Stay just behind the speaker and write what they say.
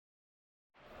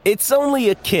It's only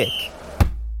a kick,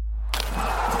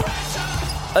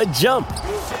 a jump,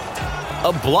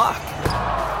 a block.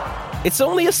 It's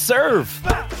only a serve.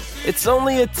 It's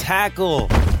only a tackle,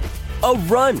 a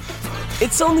run.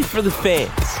 It's only for the fans.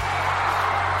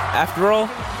 After all,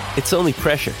 it's only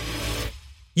pressure.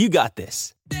 You got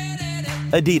this.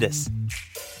 Adidas.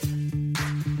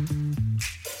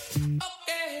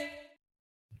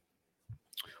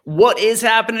 What is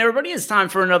happening, everybody? It's time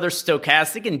for another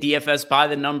Stochastic and DFS by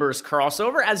the numbers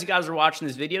crossover. As you guys are watching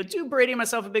this video, do Brady and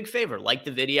myself a big favor. Like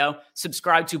the video,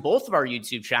 subscribe to both of our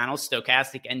YouTube channels,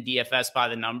 Stochastic and DFS by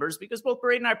the numbers, because both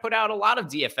Brady and I put out a lot of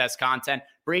DFS content.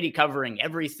 Brady covering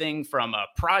everything from a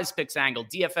prize picks angle,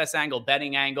 DFS angle,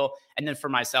 betting angle. And then for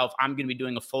myself, I'm going to be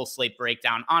doing a full slate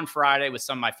breakdown on Friday with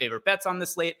some of my favorite bets on the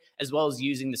slate, as well as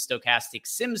using the Stochastic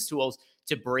Sims tools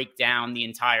to break down the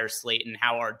entire slate and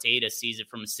how our data sees it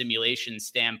from a simulation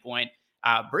standpoint.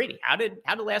 Brady, how did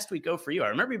last week go for you? I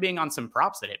remember you being on some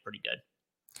props that hit pretty good.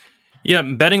 Yeah,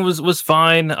 betting was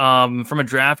fine. From a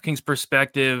DraftKings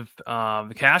perspective,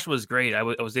 the cash was great. I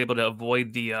was able to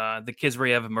avoid the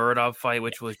Kizrayev Muradov fight,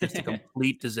 which was just a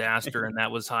complete disaster, and that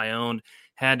was high owned.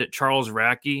 Had Charles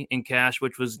Racky in cash,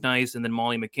 which was nice, and then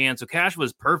Molly McCann. So cash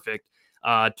was perfect.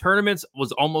 Tournaments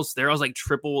was almost there. I was like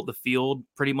triple the field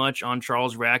pretty much on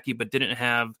Charles Racky, but didn't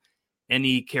have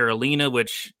any Carolina,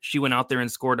 which she went out there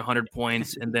and scored 100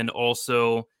 points, and then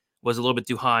also was a little bit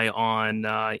too high on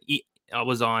I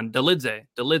was on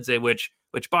Delidze,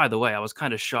 which by the way, I was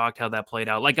kind of shocked how that played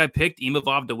out. Like I picked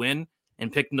Imavov to win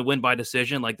and picked him to win by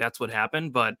decision. Like that's what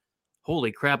happened, but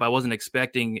holy crap, I wasn't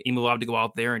expecting Imavov to go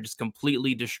out there and just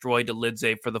completely destroy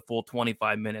Delidze for the full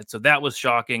 25 minutes. So that was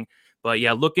shocking. But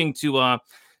yeah, looking to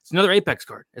it's another Apex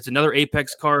card. It's another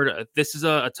Apex card. This is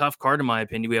a tough card in my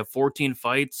opinion. We have 14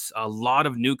 fights, a lot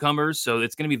of newcomers, so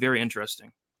it's going to be very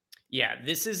interesting. Yeah,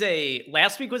 this is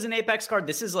last week was an Apex card.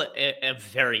 This is a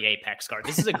very Apex card.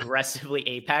 This is aggressively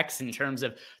Apex in terms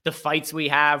of the fights we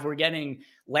have. We're getting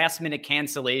last minute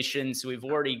cancellations. So we've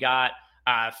already got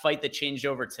a fight that changed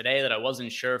over today that I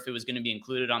wasn't sure if it was going to be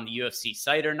included on the UFC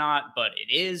site or not, but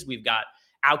it is. We've got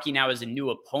Aoki now as a new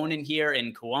opponent here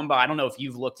in Kawamba. I don't know if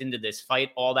you've looked into this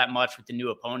fight all that much with the new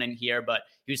opponent here, but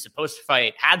he was supposed to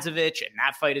fight Hadzovic, and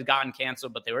that fight has gotten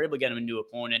canceled, but they were able to get him a new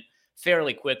opponent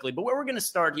fairly quickly. But where we're going to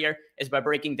start here is by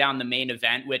breaking down the main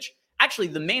event, which actually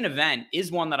the main event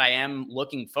is one that I am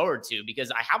looking forward to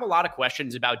because I have a lot of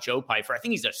questions about Joe Pyfer. I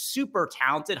think he's a super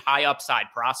talented, high upside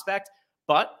prospect,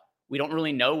 but we don't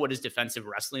really know what his defensive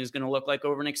wrestling is going to look like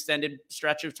over an extended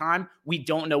stretch of time. We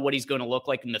don't know what he's going to look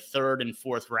like in the third and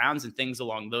fourth rounds and things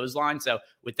along those lines. So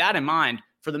with that in mind,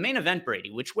 for the main event,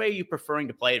 Brady, which way are you preferring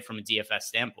to play it from a DFS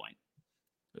standpoint?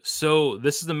 So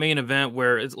this is the main event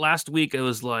where last week it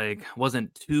was like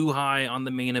wasn't too high on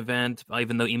the main event,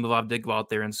 even though Imavov did go out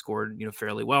there and scored,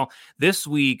 fairly well. This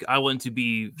week I want to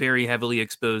be very heavily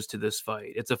exposed to this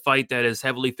fight. It's a fight that is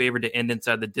heavily favored to end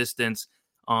inside the distance.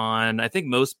 On I think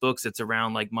most books it's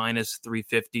around like minus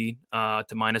 350 to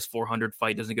minus 400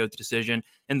 fight doesn't go to decision.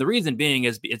 And the reason being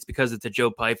is it's because it's a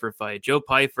Joe Pyfer fight. Joe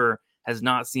Pyfer has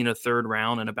not seen a third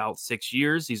round in about 6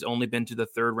 years. He's only been to the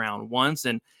third round once.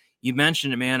 And you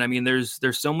mentioned it, man. I mean, there's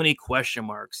so many question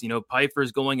marks.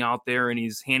 Pyfer's going out there and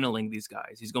he's handling these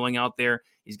guys. He's going out there,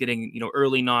 he's getting,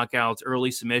 early knockouts, early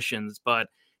submissions. But,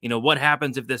 what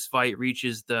happens if this fight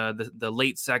reaches the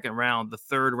late second round, the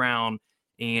third round,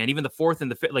 and even the fourth and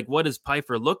the fifth? Like, what does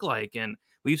Pyfer look like? And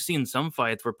we've seen some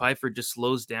fights where Pyfer just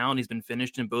slows down. He's been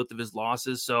finished in both of his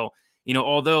losses. So,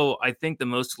 although I think the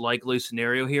most likely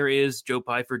scenario here is Joe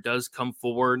Pyfer does come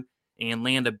forward and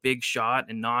land a big shot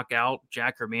and knock out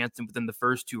Jack Hermansson within the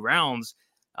first two rounds,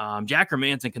 Jack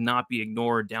Hermansson cannot be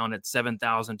ignored down at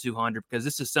 7,200 because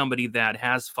this is somebody that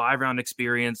has 5-round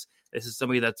experience. This is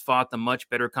somebody that's fought the much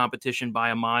better competition by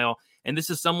a mile. And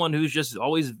this is someone who's just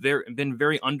always been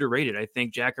very underrated. I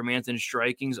think Jack Hermansson's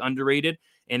striking is underrated,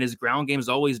 and his ground game has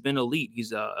always been elite.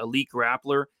 He's an elite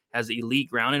grappler, has elite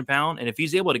ground and pound. And if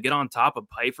he's able to get on top of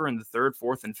Pyfer in the third,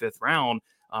 fourth, and fifth round,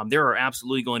 there are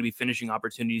absolutely going to be finishing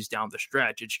opportunities down the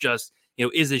stretch. It's just,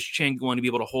 is his chin going to be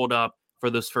able to hold up for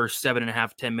those first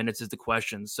 7.5, 10 minutes is the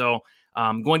question. So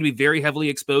I'm going to be very heavily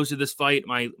exposed to this fight.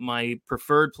 My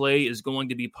preferred play is going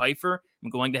to be Pyfer. I'm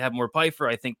going to have more Pyfer.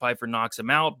 I think Pyfer knocks him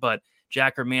out, but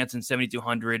Jack Hermansson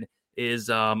 7,200 is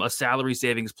a salary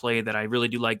savings play that I really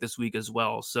do like this week as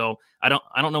well. So I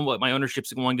don't know what my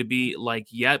ownership's going to be like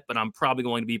yet, but I'm probably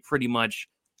going to be pretty much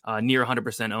near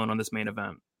 100% owned on this main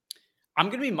event. I'm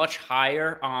going to be much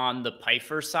higher on the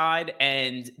Pyfer side.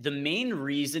 And the main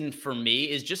reason for me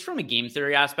is just from a game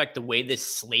theory aspect, the way this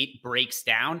slate breaks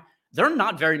down, there are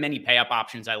not very many pay-up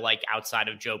options I like outside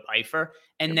of Joe Pyfer.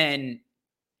 And then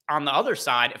on the other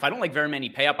side, if I don't like very many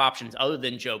pay up options other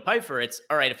than Joe Pyfer, it's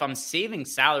all right. If I'm saving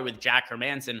salary with Jack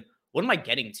Hermansson, what am I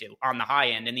getting to on the high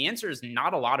end? And the answer is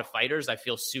not a lot of fighters I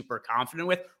feel super confident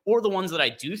with, or the ones that I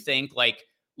do think like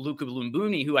Luka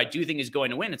Lumbuni, who I do think is going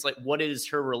to win. It's like, what is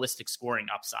her realistic scoring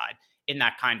upside in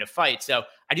that kind of fight? So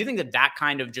I do think that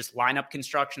kind of just lineup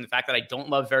construction, the fact that I don't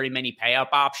love very many pay up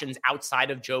options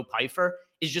outside of Joe Pyfer,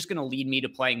 is just going to lead me to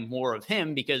playing more of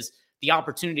him, because the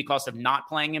opportunity cost of not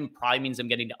playing him probably means I'm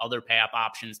getting to other pay up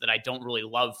options that I don't really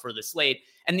love for the slate.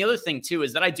 And the other thing too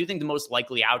is that I do think the most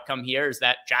likely outcome here is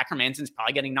that Jack Hermansson's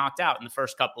probably getting knocked out in the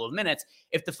first couple of minutes.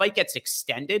 If the fight gets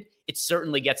extended, it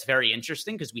certainly gets very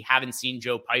interesting, because we haven't seen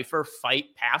Joe Pyfer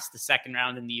fight past the second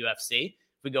round in the UFC.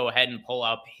 If we go ahead and pull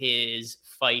up his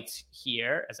fight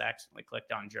here, as I accidentally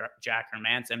clicked on Jack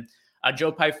Hermansson,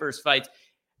 Joe Pyfer's fight,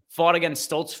 fought against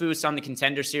Stoltzfus on the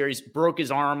Contender Series, broke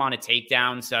his arm on a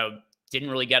takedown, so didn't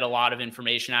really get a lot of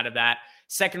information out of that.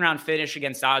 Second round finish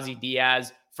against Ozzy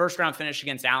Diaz. First round finish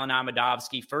against Alan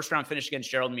Amadovsky. First round finish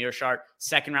against Gerald Mearshart.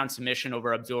 Second round submission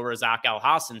over Abdul Razak Al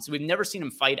Hassan. So we've never seen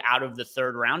him fight out of the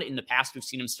third round. In the past, we've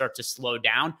seen him start to slow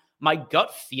down. My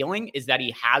gut feeling is that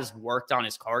he has worked on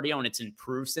his cardio and it's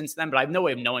improved since then, but I have no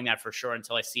way of knowing that for sure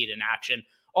until I see it in action.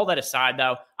 All that aside,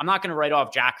 though, I'm not going to write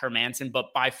off Jack Hermansson,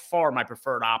 but by far my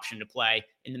preferred option to play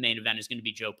in the main event is going to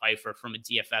be Joe Pyfer from a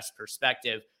DFS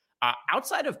perspective.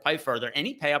 Outside of Pyfer, are there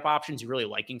any pay-up options you're really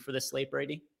liking for this slate,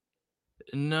 Brady?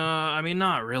 No, I mean,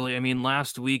 not really. I mean,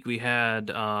 last week we had,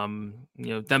 Themba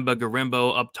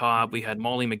Garimbo up top. We had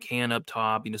Molly McCann up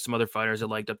top, some other fighters I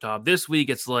liked up top. This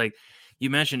week, it's like you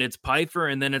mentioned, it's Pyfer,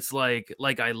 and then it's like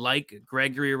I like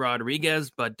Gregory Rodriguez,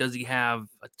 but does he have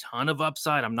a ton of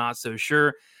upside? I'm not so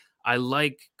sure. I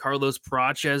like Carlos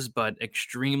Praches, but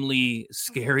extremely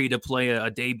scary to play a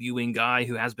debuting guy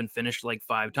who has been finished like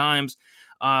 5 times.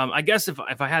 I guess if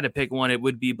I had to pick one, it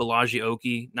would be Balaji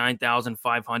Oki,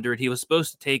 9,500. He was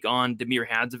supposed to take on Damir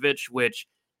Hadzovic, which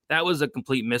that was a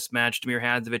complete mismatch. Damir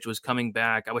Hadzovic was coming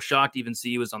back. I was shocked to even see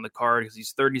he was on the card because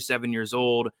he's 37 years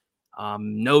old.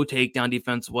 No takedown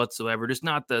defense whatsoever. Just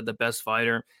not the best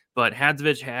fighter. But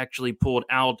Hadzovic actually pulled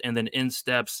out, and then in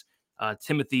steps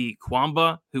Timothy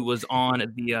Kwamba, who was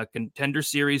on the Contender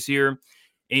Series here.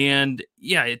 And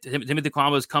yeah, Timothy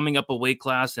Kwamba is coming up a weight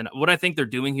class. And what I think they're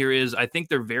doing here is I think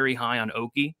they're very high on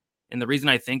Oki. And the reason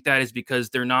I think that is because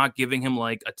they're not giving him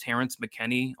like a Terrence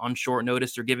McKinney on short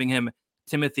notice. They're giving him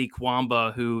Timothy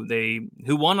Kwamba, who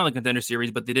won on the Contender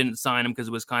Series, but they didn't sign him because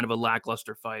it was kind of a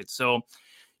lackluster fight. So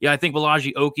yeah, I think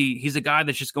Balaji Oki, he's a guy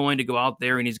that's just going to go out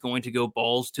there and he's going to go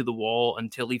balls to the wall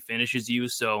until he finishes you.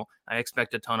 So I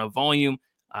expect a ton of volume.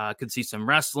 Could see some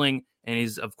wrestling, and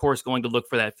he's, of course, going to look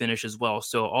for that finish as well.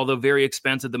 So although very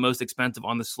expensive, the most expensive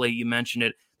on the slate, you mentioned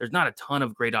it, there's not a ton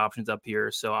of great options up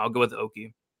here. So I'll go with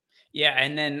Oki. Yeah,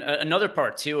 and then another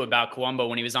part, too, about Kwamba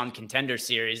when he was on Contender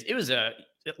Series, it was a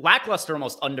lackluster,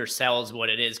 almost undersells what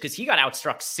it is, because he got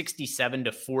outstruck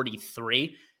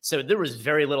 67-43. So there was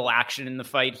very little action in the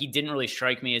fight. He didn't really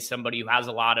strike me as somebody who has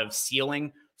a lot of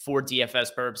ceiling for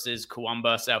DFS purposes,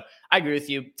 Kwamba. So I agree with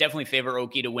you. Definitely favor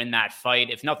Oki to win that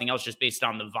fight. If nothing else, just based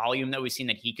on the volume that we've seen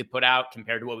that he could put out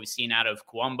compared to what we've seen out of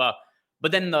Kwamba.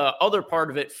 But then the other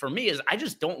part of it for me is I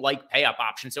just don't like pay-up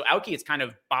options. So Oki, it's kind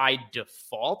of by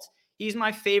default. He's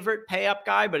my favorite pay-up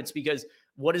guy, but it's because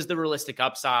what is the realistic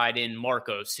upside in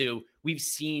Marcos, who we've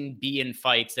seen be in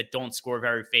fights that don't score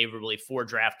very favorably for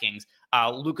DraftKings?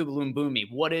 Luka Lumbumi,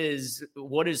 what is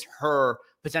her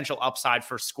potential upside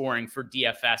for scoring for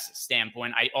DFS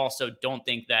standpoint? I also don't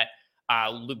think that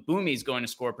Lumbumi is going to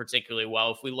score particularly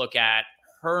well. If we look at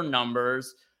her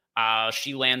numbers,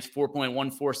 she lands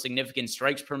 4.14 significant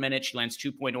strikes per minute. She lands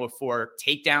 2.04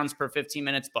 takedowns per 15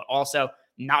 minutes, but also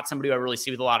not somebody who I really see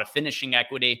with a lot of finishing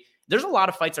equity. There's a lot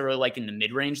of fights I really like in the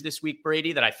mid-range this week,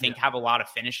 Brady, that I think have a lot of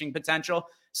finishing potential.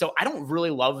 So I don't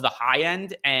really love the high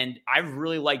end, and I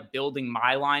really like building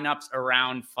my lineups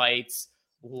around fights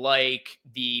like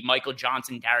the Michael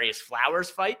Johnson-Darius Flowers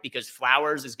fight, because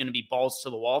Flowers is going to be balls to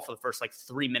the wall for the first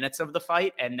 3 minutes of the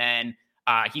fight, and then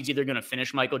he's either going to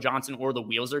finish Michael Johnson or the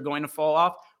wheels are going to fall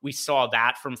off. We saw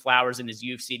that from Flowers in his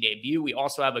UFC debut. We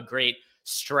also have a great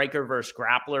striker versus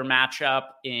grappler matchup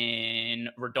in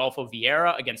Rodolfo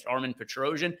Vieira against Armin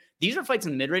Petrosian. These are fights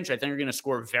in the mid-range I think are going to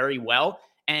score very well.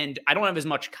 And I don't have as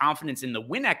much confidence in the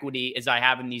win equity as I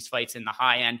have in these fights in the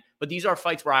high end. But these are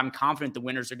fights where I'm confident the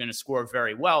winners are going to score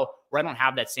very well, where I don't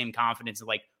have that same confidence in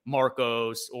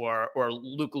Marcos or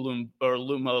Luke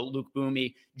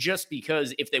Boomy, just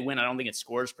because if they win, I don't think it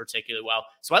scores particularly well.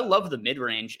 So I love the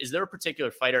mid-range. Is there a particular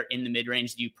fighter in the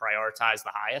mid-range that you prioritize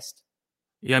the highest?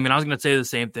 Yeah, I mean, I was going to say the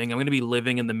same thing. I'm going to be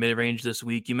living in the mid-range this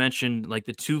week. You mentioned like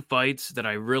the two fights that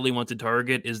I really want to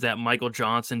target is that Michael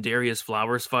Johnson, Darius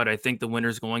Flowers fight. I think the winner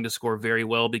is going to score very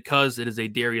well because it is a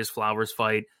Darius Flowers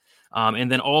fight.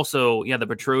 And then also, yeah, the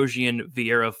Petrosian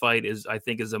Vieira fight I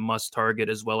think is a must target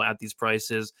as well at these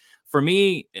prices. For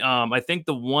me, I think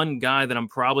the one guy that I'm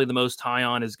probably the most high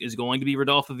on is going to be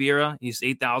Rodolfo Vieira. He's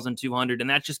 8,200, and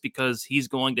that's just because he's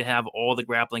going to have all the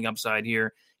grappling upside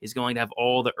here. He's going to have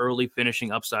all the early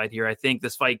finishing upside here. I think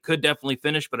this fight could definitely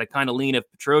finish, but I kind of lean if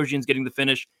Petrosian's getting the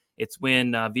finish. It's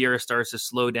when Vieira starts to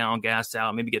slow down, gas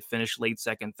out, maybe get finished late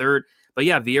second, third. But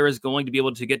yeah, Vieira is going to be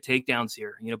able to get takedowns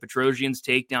here. You know, Petrosian's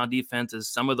takedown defense is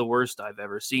some of the worst I've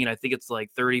ever seen. I think it's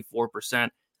like 34%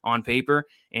 on paper,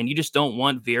 and you just don't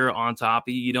want Vieira on top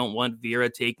of you. You don't want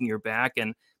Vieira taking your back,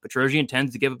 and Petrosian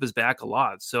tends to give up his back a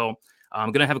lot. So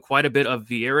I'm going to have quite a bit of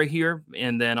Vieira here.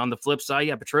 And then on the flip side,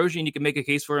 yeah, Petrosian, you can make a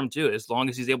case for him too. As long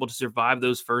as he's able to survive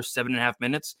those first 7.5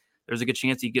 minutes, there's a good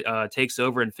chance he takes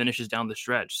over and finishes down the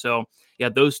stretch. So yeah,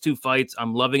 those two fights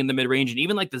I'm loving in the mid-range. And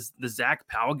even like the Zach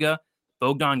Pauga,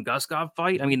 Bogdan Guskov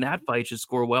fight, I mean, that fight should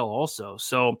score well also.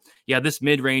 So yeah, this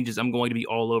mid-range I'm going to be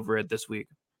all over it this week.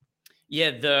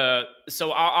 Yeah,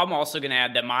 so I'm also going to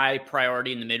add that my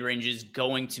priority in the mid-range is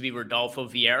going to be Rodolfo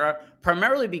Vieira,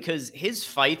 primarily because his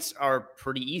fights are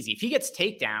pretty easy. If he gets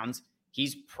takedowns,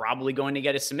 he's probably going to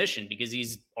get a submission because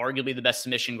he's arguably the best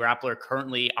submission grappler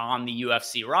currently on the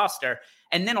UFC roster.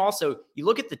 And then also, you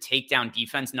look at the takedown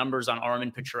defense numbers on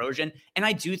Armen Petrosian, and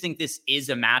I do think this is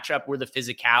a matchup where the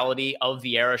physicality of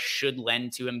Vieira should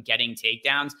lend to him getting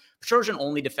takedowns. Petrosian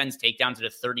only defends takedowns at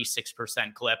a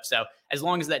 36% clip. So as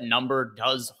long as that number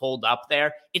does hold up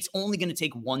there, it's only going to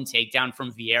take one takedown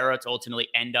from Vieira to ultimately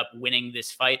end up winning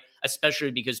this fight,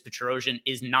 especially because Petrosian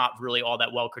is not really all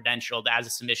that well credentialed as a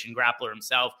submission grappler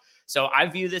himself. So I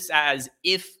view this as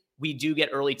if we do get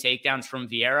early takedowns from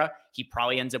Vieira, he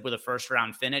probably ends up with a first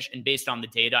round finish. And based on the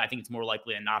data, I think it's more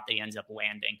likely than not that he ends up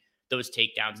landing those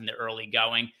takedowns in the early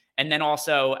going. And then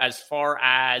also, as far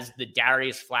as the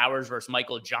Darius Flowers versus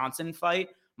Michael Johnson fight,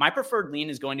 my preferred lean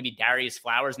is going to be Darius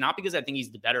Flowers, not because I think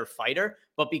he's the better fighter,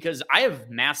 but because I have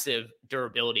massive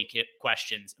durability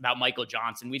questions about Michael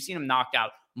Johnson. We've seen him knocked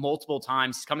out multiple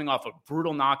times. He's coming off a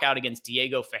brutal knockout against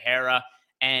Diego Ferreira,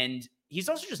 and he's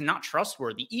also just not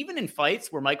trustworthy. Even in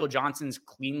fights where Michael Johnson's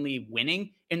cleanly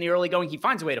winning in the early going, he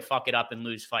finds a way to fuck it up and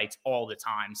lose fights all the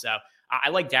time. So I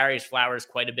like Darius Flowers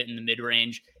quite a bit in the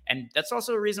mid-range. And that's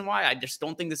also a reason why I just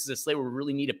don't think this is a slate where we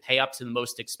really need to pay up to the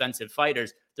most expensive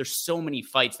fighters. There's so many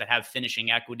fights that have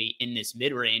finishing equity in this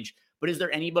mid-range. But is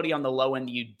there anybody on the low end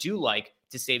that you do like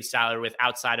to save salary with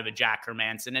outside of a Jack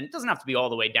Hermansson? And it doesn't have to be all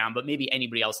the way down, but maybe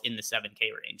anybody else in the 7K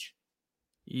range.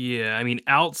 Yeah, I mean,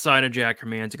 outside of Jack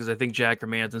Hermansson, because I think Jack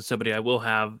Hermansson is somebody I will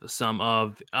have some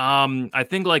of. I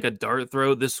think like a dart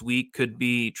throw this week could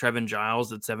be Trevin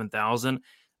Giles at 7,000.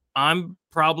 I'm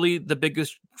probably the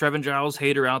biggest Trevin Giles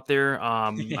hater out there.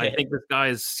 I think this guy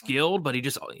is skilled, but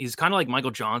he's kind of like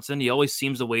Michael Johnson. He always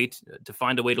seems to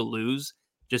find a way to lose,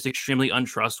 just extremely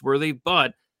untrustworthy.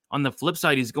 But on the flip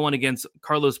side, he's going against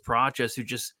Carlos Praches, who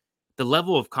just the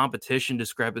level of competition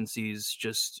discrepancies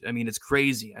it's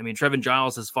crazy. I mean, Trevin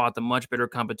Giles has fought the much better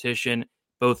competition,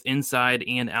 both inside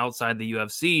and outside the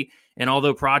UFC. And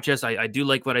although Praches, I do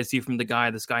like what I see from the guy.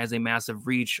 This guy has a massive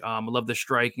reach. I love the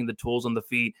striking, the tools on the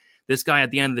feet. This guy, at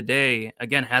the end of the day,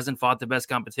 again, hasn't fought the best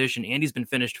competition, and he's been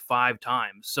finished 5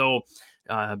 times. So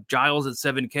Giles at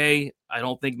 7K, I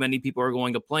don't think many people are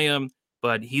going to play him,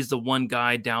 but he's the one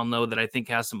guy down low that I think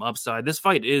has some upside. This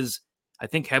fight is, I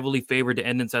think, heavily favored to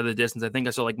end inside the distance. I think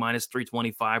I saw like minus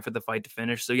 325 for the fight to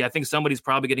finish. So yeah, I think somebody's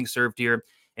probably getting served here.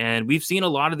 And we've seen a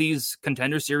lot of these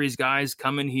Contender Series guys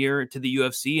come in here to the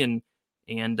UFC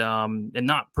and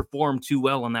not perform too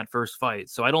well in that first fight.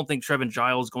 So I don't think Trevin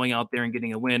Giles going out there and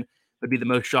getting a win would be the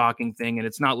most shocking thing. And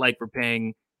it's not like we're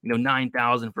paying,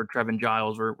 9,000 for Trevin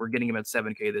Giles. We're getting him at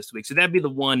 7K this week. So that'd be the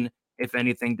one, if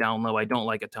anything, down low. I don't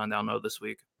like a ton down low this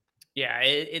week. Yeah,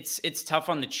 it's tough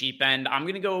on the cheap end. I'm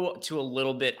going to go to a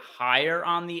little bit higher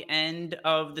on the end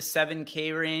of the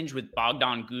 7K range with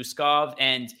Bogdan Guskov.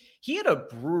 And he had a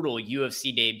brutal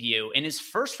UFC debut. In his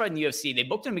first fight in the UFC, they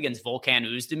booked him against Volkan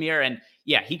Oezdemir. And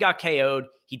yeah, he got KO'd.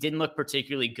 He didn't look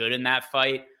particularly good in that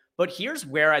fight. But here's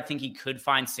where I think he could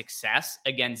find success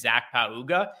against Zach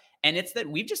Pauga. And it's that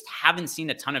we just haven't seen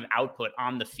a ton of output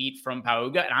on the feet from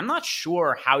Pauga. And I'm not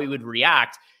sure how he would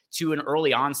react to an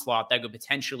early onslaught that could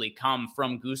potentially come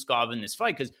from Guskov in this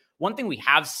fight. Because one thing we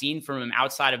have seen from him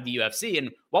outside of the UFC, and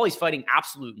while he's fighting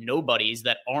absolute nobodies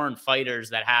that aren't fighters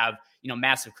that have,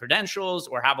 massive credentials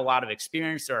or have a lot of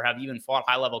experience or have even fought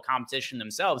high-level competition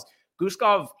themselves,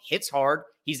 Guskov hits hard.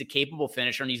 He's a capable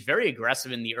finisher, and he's very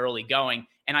aggressive in the early going.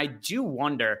 And I do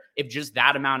wonder if just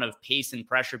that amount of pace and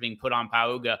pressure being put on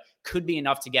Pauga could be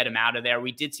enough to get him out of there.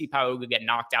 We did see Pauga get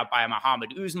knocked out by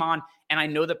Muhammad Usman, and I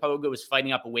know that Pauga was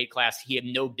fighting up a weight class he had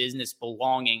no business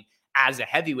belonging as a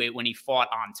heavyweight when he fought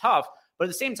on Tough. But at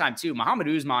the same time, too, Muhammad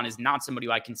Usman is not somebody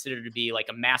who I consider to be like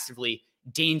a massively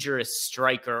dangerous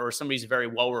striker or somebody who's a very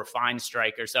well-refined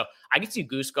striker. So I could see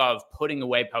Guskov putting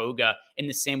away Pauga in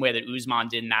the same way that Usman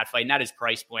did in that fight. And at his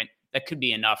price point, that could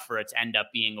be enough for it to end up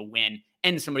being a win.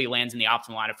 And somebody lands in the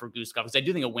optimal lineup for Guskov, because I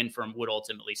do think a win for him would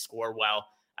ultimately score well.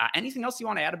 Anything else you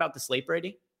want to add about the slate,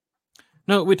 Brady?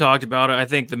 No, we talked about it. I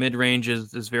think the mid-range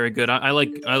is very good. I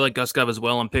like Guskov as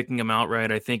well. I'm picking him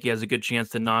outright. I think he has a good chance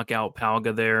to knock out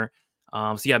Pauga there.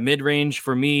 So yeah, mid-range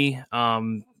for me.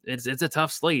 It's a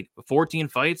tough slate. 14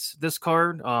 fights this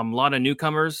card. A lot of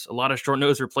newcomers, a lot of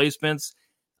short-nosed replacements.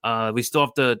 We still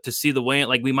have to see the way.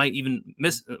 Like, we might even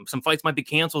miss some fights, might be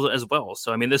canceled as well.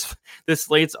 So I mean, this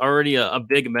slate's already a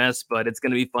big mess, but it's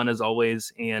going to be fun as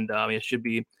always, and it should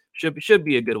be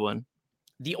a good one.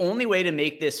 The only way to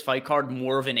make this fight card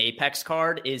more of an Apex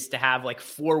card is to have like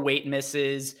 4 weight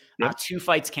misses, 2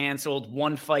 fights canceled,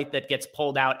 1 fight that gets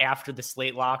pulled out after the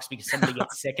slate locks because somebody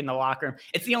gets sick in the locker room.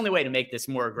 It's the only way to make this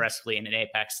more aggressively in an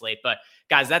Apex slate. But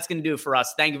guys, that's going to do it for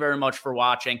us. Thank you very much for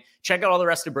watching. Check out all the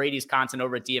rest of Brady's content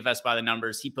over at DFS by the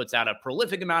Numbers. He puts out a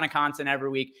prolific amount of content every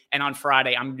week. And on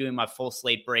Friday, I'm doing my full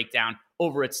slate breakdown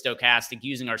over at Stochastic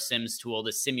using our Sims tool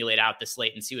to simulate out the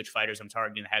slate and see which fighters I'm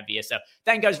targeting the heaviest. So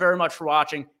thank you guys very much for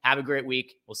watching. Have a great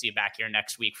week. We'll see you back here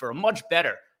next week for a much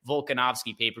better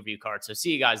Volkanovski pay-per-view card. So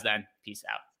see you guys then. Peace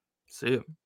out. See you.